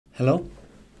Hello,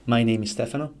 my name is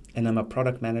Stefano and I'm a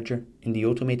product manager in the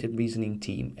automated reasoning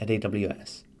team at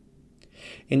AWS.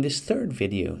 In this third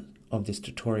video of this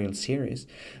tutorial series,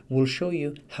 we'll show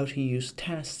you how to use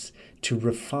tests to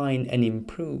refine and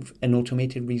improve an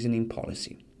automated reasoning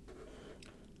policy.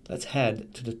 Let's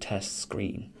head to the test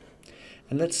screen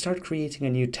and let's start creating a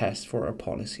new test for our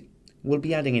policy. We'll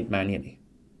be adding it manually.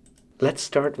 Let's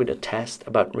start with a test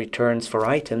about returns for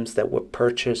items that were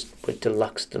purchased with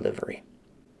deluxe delivery.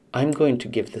 I'm going to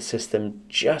give the system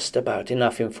just about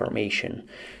enough information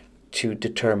to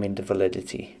determine the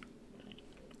validity.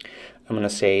 I'm going to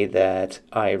say that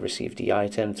I received the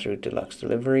item through deluxe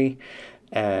delivery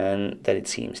and that it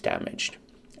seems damaged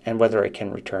and whether I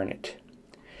can return it.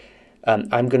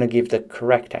 I'm going to give the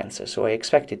correct answer, so I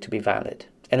expect it to be valid.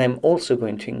 And I'm also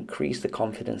going to increase the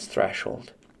confidence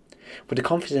threshold. With the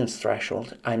confidence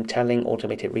threshold, I'm telling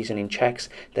automated reasoning checks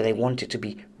that I want it to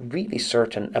be really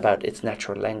certain about its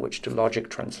natural language to logic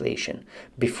translation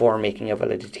before making a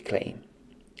validity claim.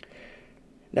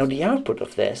 Now, the output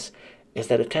of this is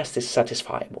that a test is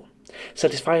satisfiable.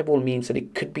 Satisfiable means that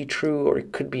it could be true or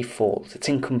it could be false. It's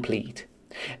incomplete.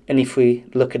 And if we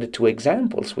look at the two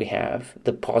examples we have,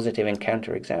 the positive and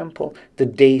counter example, the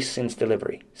days since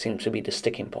delivery seems to be the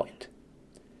sticking point.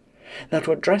 Now,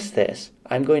 to address this,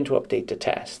 I'm going to update the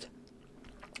test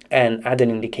and add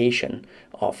an indication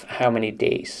of how many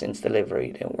days since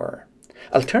delivery there were.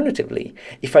 Alternatively,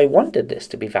 if I wanted this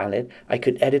to be valid, I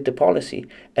could edit the policy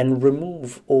and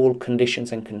remove all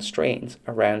conditions and constraints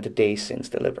around the days since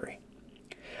delivery.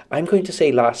 I'm going to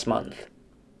say last month.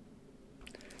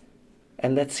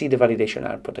 And let's see the validation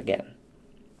output again.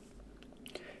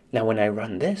 Now, when I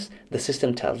run this, the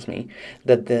system tells me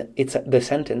that the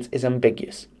sentence is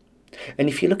ambiguous. And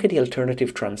if you look at the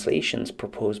alternative translations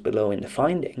proposed below in the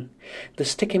finding, the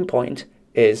sticking point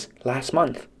is last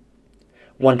month.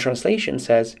 One translation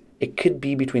says it could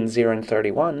be between 0 and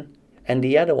 31, and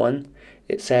the other one,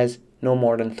 it says no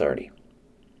more than 30.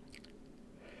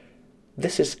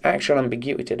 This is actual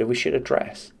ambiguity that we should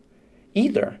address,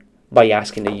 either by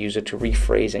asking the user to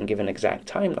rephrase and give an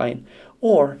exact timeline,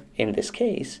 or in this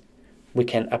case, we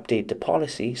can update the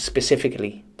policy,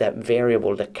 specifically that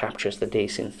variable that captures the day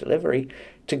since delivery,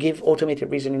 to give automated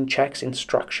reasoning checks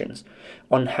instructions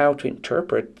on how to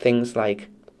interpret things like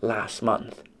last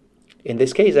month. In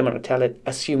this case, I'm going to tell it,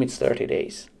 assume it's 30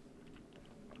 days.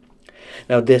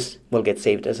 Now this will get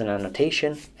saved as an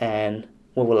annotation and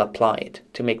we will apply it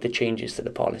to make the changes to the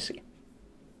policy.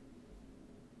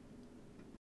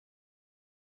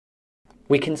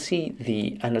 We can see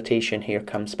the annotation here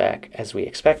comes back as we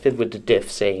expected, with the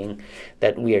diff saying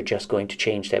that we are just going to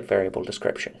change that variable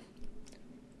description.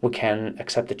 We can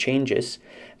accept the changes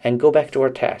and go back to our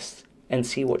test and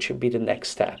see what should be the next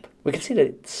step. We can see that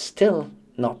it's still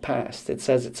not passed. It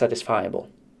says it's satisfiable.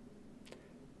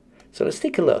 So let's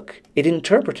take a look. It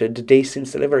interpreted the day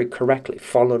since delivery correctly,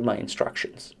 followed my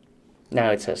instructions.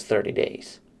 Now it says 30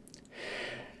 days.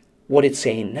 What it's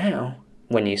saying now,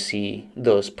 when you see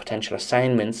those potential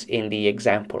assignments in the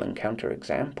example and counter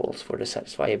examples for the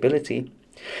satisfiability,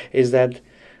 is that,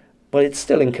 well, it's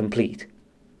still incomplete.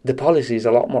 The policy is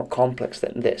a lot more complex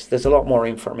than this. There's a lot more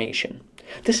information.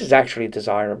 This is actually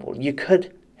desirable. You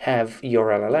could have your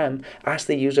LLM ask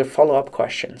the user follow-up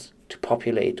questions to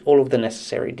populate all of the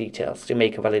necessary details to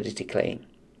make a validity claim.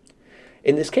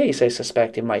 In this case, I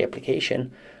suspect in my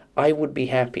application, I would be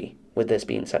happy with this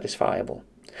being satisfiable.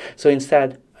 So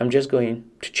instead, I'm just going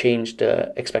to change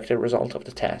the expected result of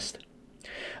the test.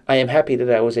 I am happy that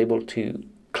I was able to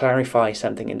clarify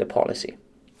something in the policy.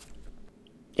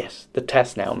 Yes, the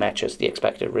test now matches the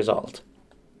expected result.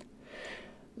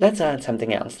 Let's add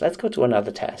something else. Let's go to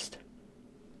another test.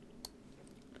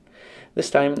 This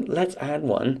time, let's add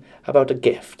one about a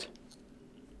gift.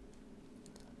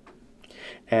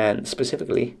 And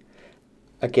specifically,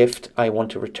 a gift I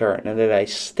want to return, and that I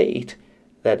state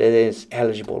that it is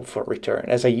eligible for return.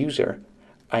 As a user,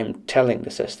 I'm telling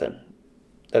the system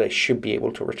that I should be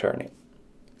able to return it.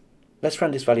 Let's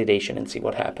run this validation and see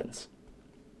what happens.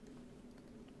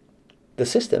 The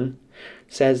system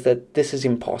says that this is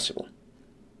impossible.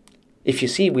 If you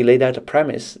see, we laid out a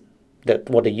premise that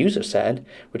what the user said,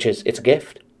 which is it's a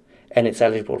gift and it's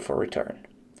eligible for return.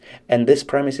 And this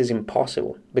premise is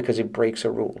impossible because it breaks a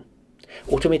rule.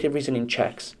 Automated reasoning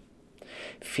checks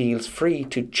feels free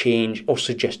to change or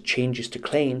suggest changes to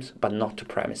claims, but not to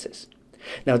premises.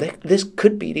 Now, this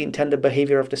could be the intended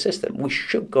behavior of the system. We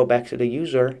should go back to the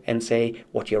user and say,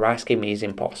 what you're asking me is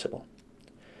impossible.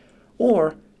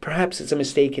 Or perhaps it's a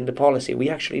mistake in the policy. We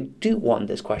actually do want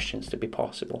these questions to be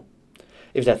possible.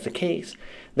 If that's the case,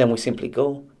 then we simply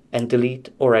go and delete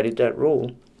or edit that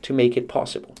rule to make it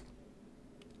possible.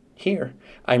 Here,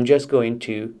 I'm just going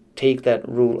to take that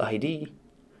rule ID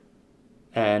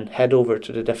and head over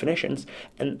to the definitions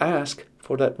and ask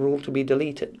for that rule to be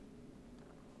deleted.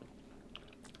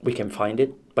 We can find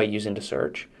it by using the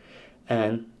search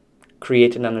and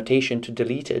create an annotation to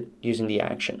delete it using the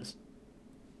actions.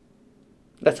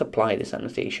 Let's apply this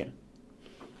annotation.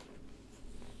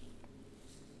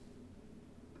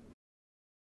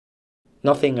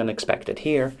 Nothing unexpected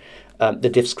here. The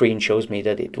diff screen shows me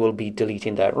that it will be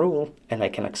deleting that rule, and I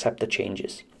can accept the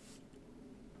changes.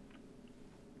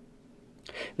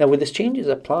 Now with these changes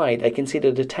applied, I can see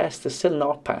that the test is still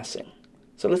not passing.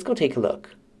 So let's go take a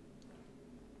look.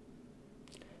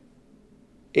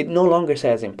 It no longer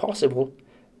says impossible,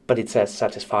 but it says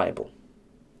satisfiable.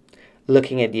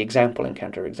 Looking at the example and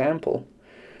counterexample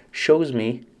shows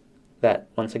me that,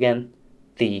 once again,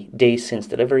 the days since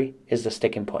delivery is the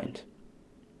sticking point.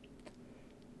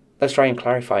 Let's try and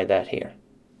clarify that here.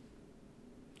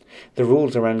 The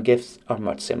rules around gifts are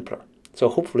much simpler, so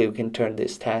hopefully we can turn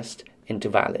this test into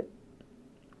valid.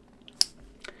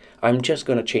 I'm just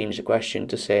going to change the question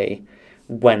to say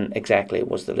when exactly it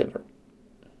was delivered.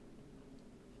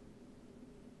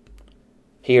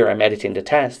 Here I'm editing the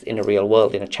test. In the real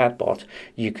world, in a chatbot,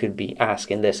 you could be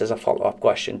asking this as a follow-up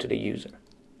question to the user.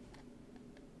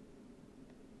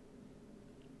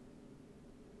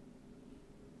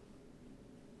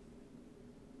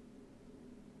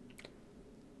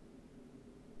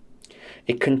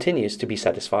 It continues to be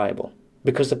satisfiable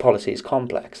because the policy is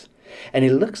complex. And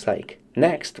it looks like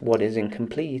next what is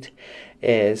incomplete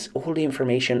is all the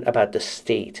information about the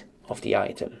state of the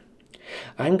item.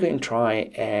 I'm going to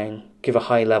try and give a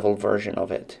high-level version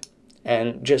of it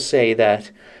and just say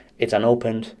that it's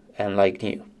unopened and like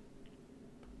new.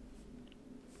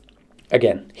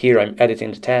 Again, here I'm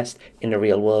editing the test. In the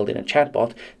real world, in a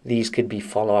chatbot, these could be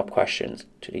follow-up questions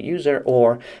to the user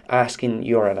or asking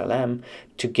your LLM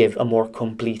to give a more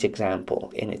complete example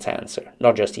in its answer,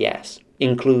 not just yes.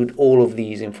 Include all of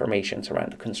these informations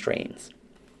around the constraints.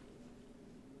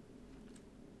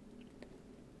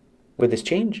 With this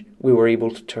change, we were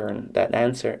able to turn that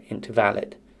answer into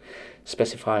valid,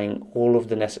 specifying all of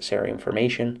the necessary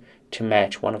information to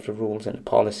match one of the rules in the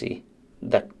policy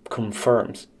that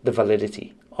confirms the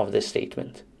validity of this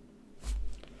statement.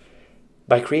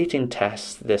 By creating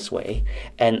tests this way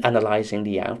and analyzing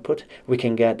the output, we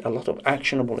can get a lot of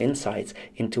actionable insights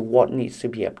into what needs to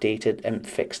be updated and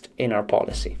fixed in our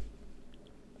policy.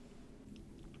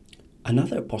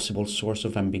 Another possible source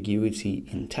of ambiguity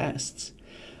in tests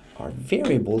are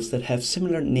variables that have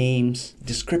similar names,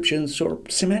 descriptions, or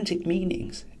semantic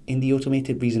meanings in the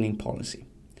automated reasoning policy.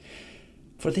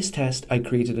 For this test, I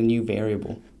created a new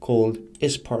variable called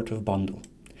isPartOfBundle.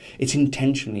 It's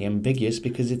intentionally ambiguous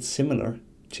because it's similar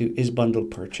to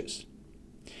isBundlePurchase.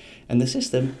 And the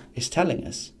system is telling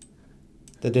us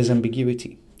that there's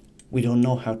ambiguity. We don't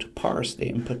know how to parse the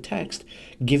input text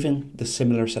given the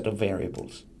similar set of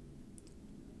variables.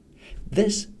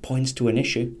 This points to an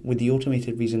issue with the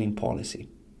automated reasoning policy.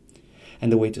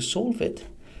 And the way to solve it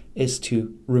is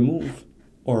to remove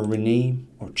or rename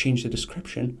or change the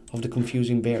description of the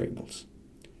confusing variables.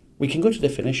 We can go to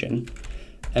definition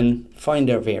and find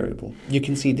our variable. You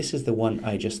can see this is the one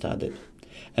I just added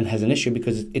and has an issue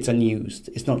because it's unused.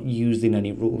 It's not used in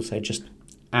any rules. I just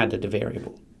added a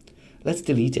variable. Let's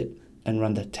delete it and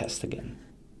run that test again.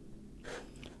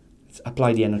 Let's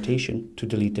apply the annotation to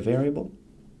delete the variable.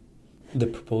 The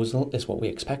proposal is what we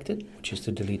expected, which is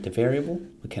to delete the variable.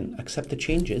 We can accept the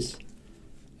changes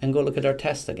and go look at our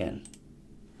test again.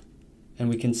 And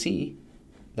we can see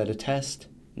that the test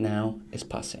now is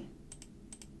passing.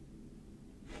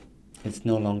 It's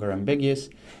no longer ambiguous,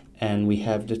 and we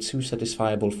have the two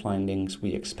satisfiable findings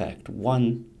we expect.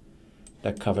 One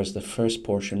that covers the first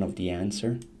portion of the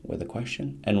answer with a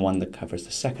question, and one that covers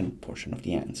the second portion of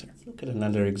the answer. Let's look at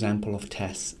another example of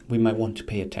tests we might want to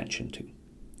pay attention to.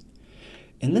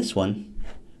 In this one,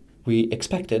 we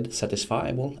expected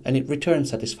satisfiable, and it returned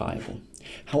satisfiable.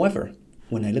 However,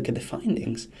 when I look at the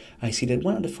findings, I see that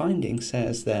one of the findings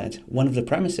says that one of the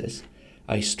premises,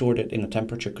 I stored it in a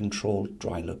temperature-controlled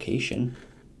dry location,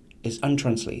 is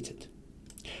untranslated.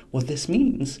 What this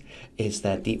means is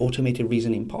that the automated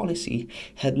reasoning policy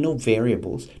had no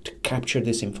variables to capture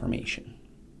this information.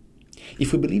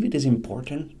 If we believe it is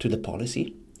important to the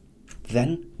policy,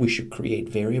 then we should create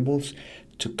variables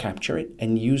to capture it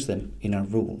and use them in our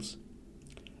rules.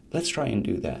 Let's try and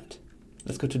do that.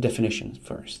 Let's go to definitions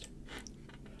first.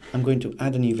 I'm going to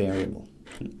add a new variable.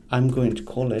 I'm going to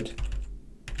call it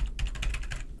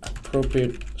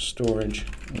appropriate storage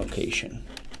location.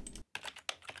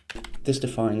 This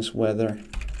defines whether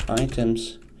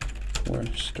items were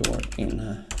stored in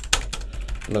a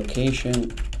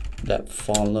location that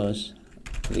follows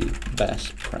the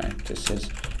best practices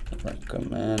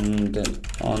recommended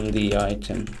on the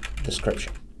item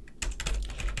description,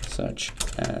 such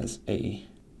as a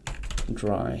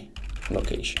dry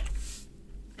location.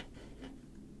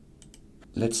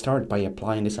 Let's start by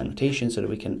applying this annotation so that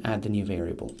we can add the new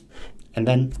variable, and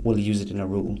then we'll use it in a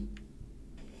rule.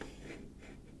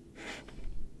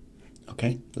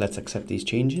 Okay, let's accept these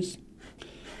changes.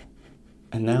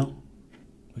 And now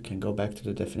we can go back to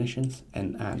the definitions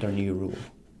and add our new rule.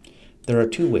 There are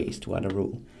two ways to add a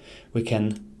rule. We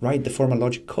can write the formal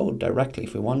logic code directly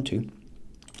if we want to,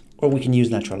 or we can use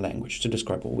natural language to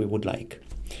describe what we would like.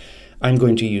 I'm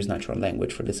going to use natural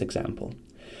language for this example,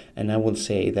 and I will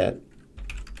say that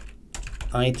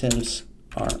items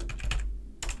are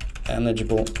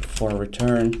eligible for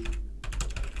return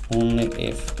only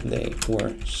if they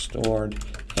were stored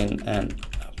in an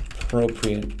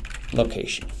appropriate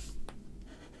location.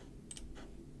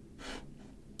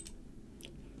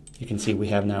 You can see we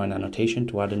have now an annotation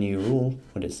to add a new rule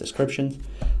with its description.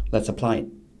 Let's apply it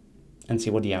and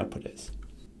see what the output is.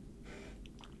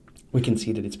 We can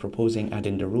see that it's proposing add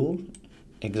in the rule,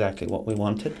 exactly what we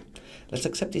wanted. Let's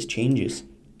accept these changes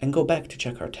and go back to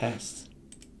check our tests.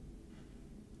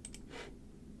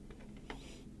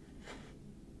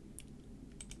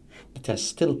 The test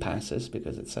still passes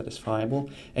because it's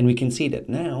satisfiable, and we can see that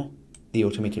now the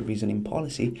automated reasoning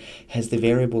policy has the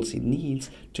variables it needs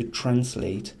to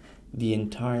translate the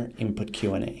entire input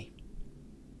Q&A.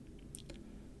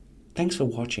 Thanks for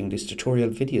watching this tutorial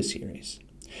video series.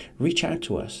 Reach out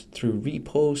to us through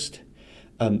repost,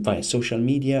 via social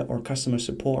media or customer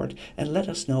support, and let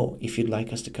us know if you'd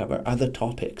like us to cover other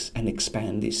topics and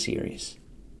expand this series.